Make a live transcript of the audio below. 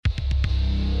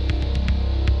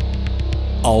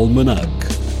Almanac.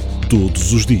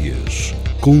 Todos os dias,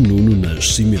 com Nuno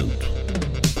Nascimento.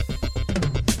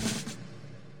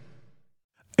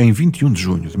 Em 21 de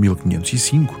junho de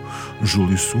 1505,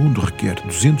 Júlio II requer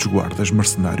 200 guardas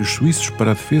mercenários suíços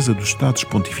para a defesa dos Estados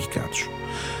Pontificados.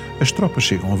 As tropas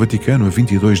chegam ao Vaticano a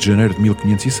 22 de janeiro de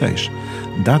 1506,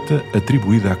 data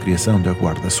atribuída à criação da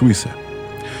Guarda Suíça.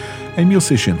 Em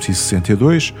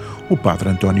 1662, o padre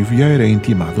António Vieira é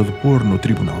intimado a depor no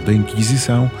Tribunal da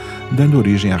Inquisição, dando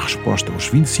origem à resposta aos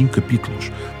 25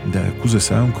 capítulos da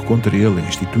acusação que contra ele é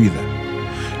instituída.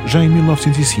 Já em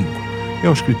 1905, é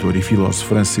o escritor e filósofo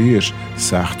francês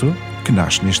Sartre que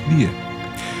nasce neste dia.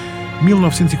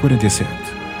 1947,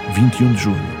 21 de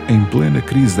junho, em plena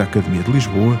crise da Academia de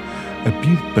Lisboa, a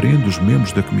PIDE prende os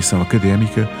membros da Comissão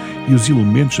Académica e os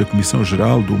elementos da Comissão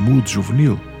Geral do MUD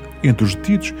Juvenil. Entre os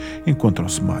detidos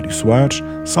encontram-se Mário Soares,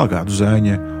 Salgado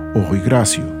Zanha ou Rui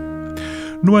Grácio.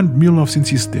 No ano de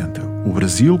 1970, o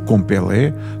Brasil, com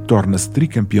Pelé, torna-se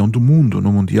tricampeão do mundo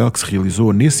no Mundial que se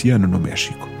realizou nesse ano no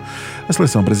México. A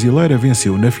seleção brasileira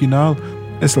venceu na final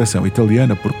a seleção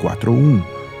italiana por 4-1,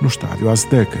 no estádio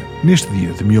Azteca. Neste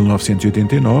dia de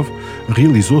 1989,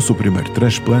 realizou-se o primeiro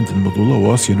transplante de medula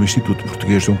óssea no Instituto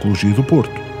Português de Oncologia do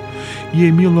Porto. E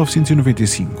em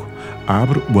 1995,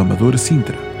 abre o Amadora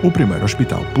Sintra, o primeiro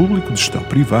hospital público de gestão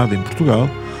privada em Portugal,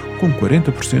 com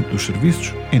 40% dos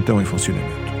serviços então em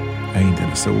funcionamento. Ainda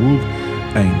na saúde,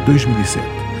 em 2007,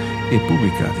 é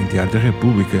publicada em Diário da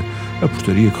República a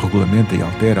portaria que regulamenta e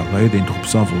altera a lei da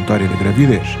interrupção voluntária da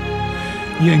gravidez.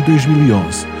 E em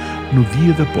 2011, no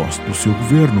dia da posse do seu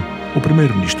governo, o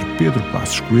primeiro-ministro Pedro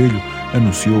Passos Coelho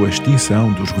anunciou a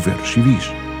extinção dos governos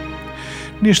civis.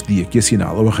 Neste dia que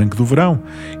assinala o arranque do verão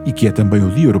e que é também o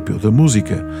Dia Europeu da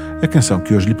Música, a canção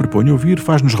que hoje lhe proponho ouvir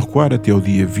faz-nos recuar até o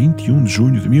dia 21 de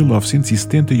junho de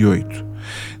 1978,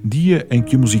 dia em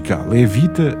que o musical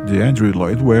Evita, de Andrew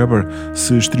Lloyd Webber,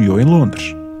 se estreou em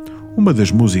Londres. Uma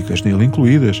das músicas nele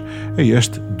incluídas é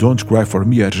este Don't Cry For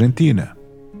Me, Argentina.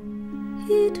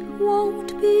 It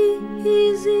won't be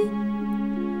easy.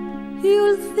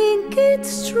 You'll think it's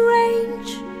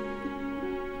strange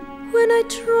when I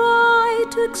try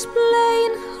to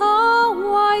explain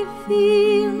how I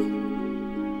feel,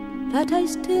 that I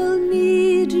still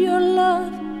need your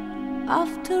love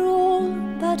after all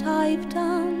that I've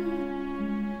done.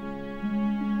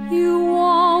 You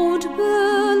won't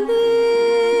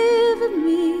believe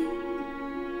me.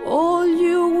 All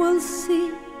you will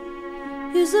see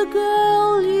is a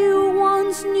girl you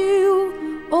once knew,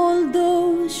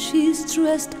 although she's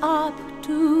dressed up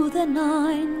to the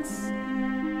nines.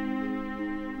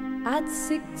 At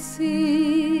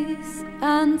sixes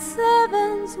and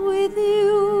sevens with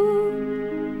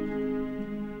you.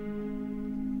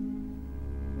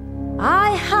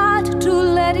 I had to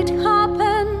let it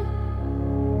happen.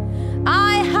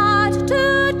 I had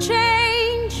to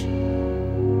change.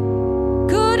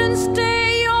 Couldn't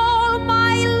stay all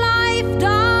my life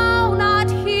down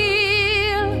at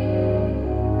heel,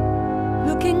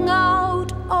 looking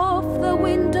out of the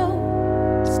window,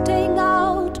 staying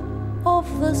out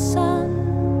of the sun.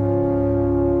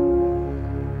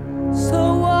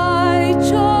 So I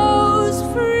chose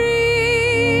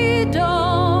freedom,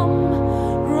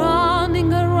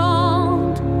 running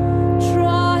around,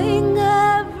 trying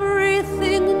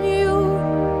everything new,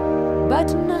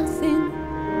 but nothing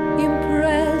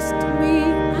impressed me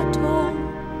at all.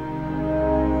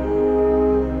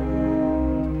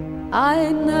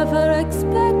 I never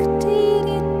expected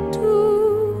it to.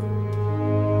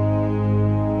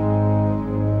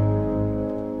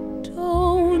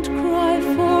 Don't cry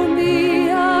for me,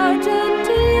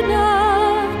 Argentina.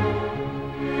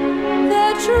 The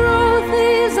truth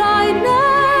is I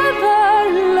never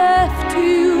left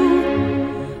you.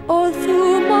 All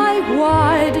through my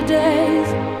wild days,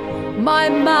 my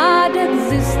mad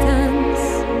existence,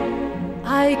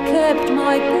 I kept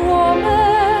my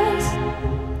promise.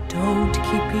 Don't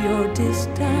keep your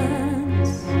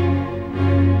distance.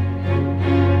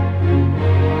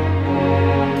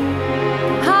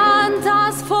 And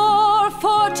as for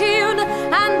fortune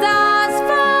and as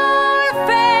for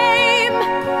fame,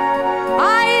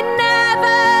 I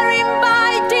never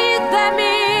invited them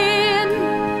in,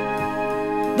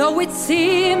 though it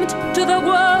seemed to the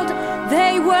world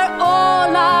they were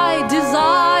all I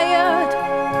desired.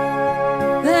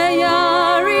 They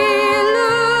are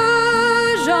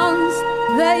illusions,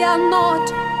 they are not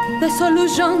the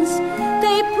solutions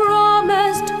they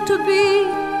promised to be.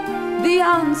 The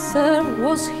answer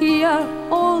was here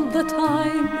all the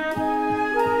time.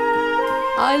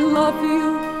 I love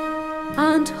you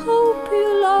and hope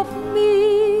you love me.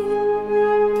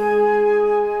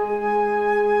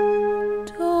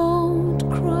 Don't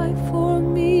cry.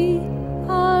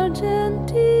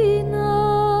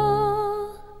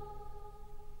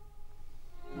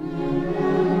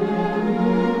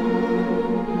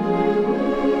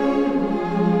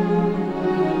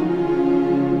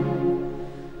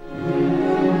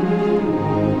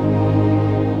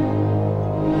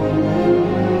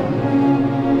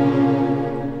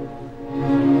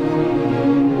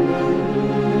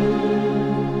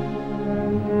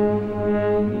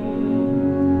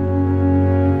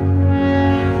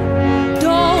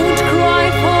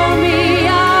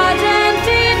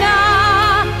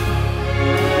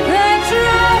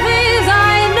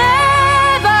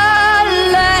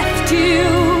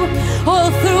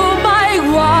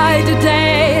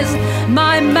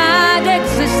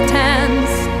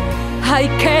 I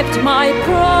kept my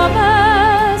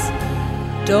promise.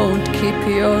 Don't keep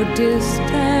your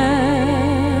distance.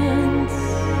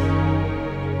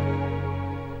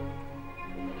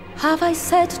 Have I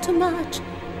said too much?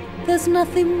 There's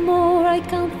nothing more I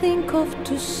can think of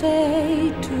to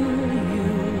say to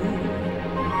you.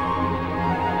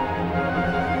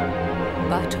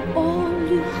 But all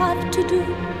you have to do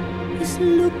is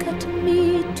look at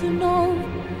me to know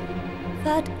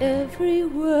that every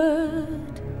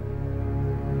word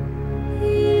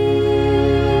is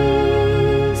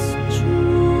true.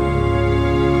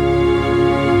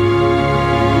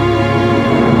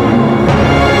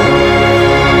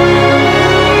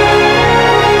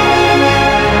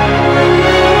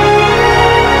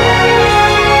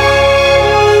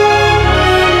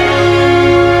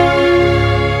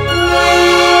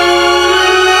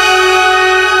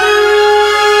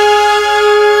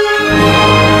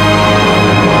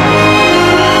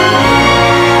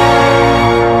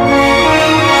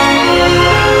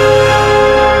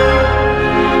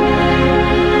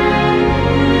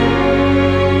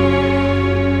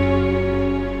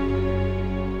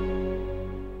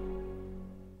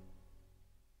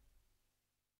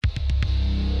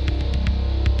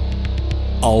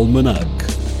 Almanac,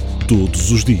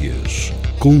 todos os dias,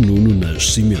 com Nuno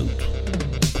Nascimento.